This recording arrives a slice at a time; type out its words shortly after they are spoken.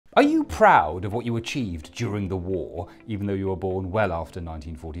Are you proud of what you achieved during the war, even though you were born well after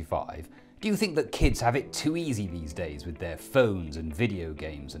 1945? Do you think that kids have it too easy these days with their phones and video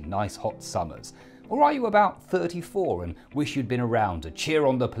games and nice hot summers? Or are you about 34 and wish you'd been around to cheer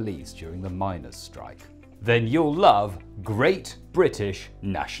on the police during the miners' strike? Then you'll love Great British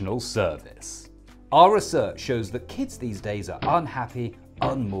National Service. Our research shows that kids these days are unhappy,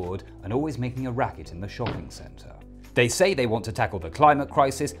 unmoored, and always making a racket in the shopping centre. They say they want to tackle the climate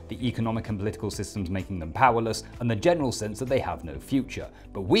crisis, the economic and political systems making them powerless, and the general sense that they have no future.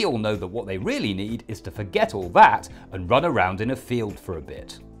 But we all know that what they really need is to forget all that and run around in a field for a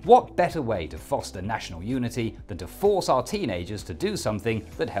bit. What better way to foster national unity than to force our teenagers to do something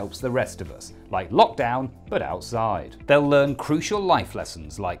that helps the rest of us, like lockdown but outside. They'll learn crucial life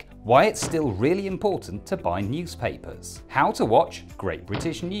lessons like why it's still really important to buy newspapers, how to watch Great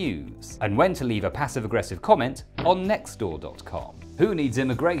British News, and when to leave a passive-aggressive comment on nextdoor.com. Who needs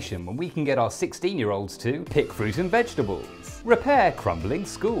immigration when we can get our 16-year-olds to pick fruit and vegetables, repair crumbling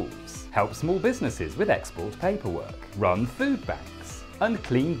schools, help small businesses with export paperwork, run food banks, and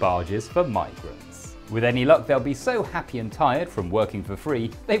clean barges for migrants. With any luck, they'll be so happy and tired from working for free,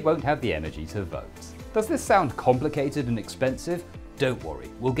 they won't have the energy to vote. Does this sound complicated and expensive? Don't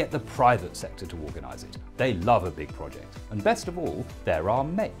worry, we'll get the private sector to organise it. They love a big project. And best of all, they're our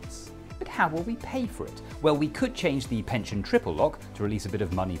mates. But how will we pay for it? Well, we could change the pension triple lock to release a bit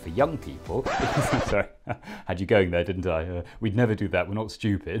of money for young people. Sorry, had you going there, didn't I? We'd never do that, we're not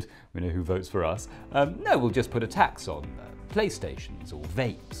stupid. We know who votes for us. No, we'll just put a tax on PlayStations or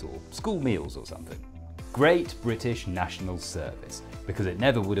vapes or school meals or something. Great British National Service, because it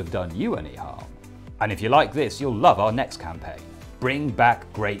never would have done you any harm. And if you like this, you'll love our next campaign. Bring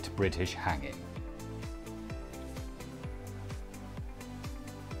back Great British Hanging.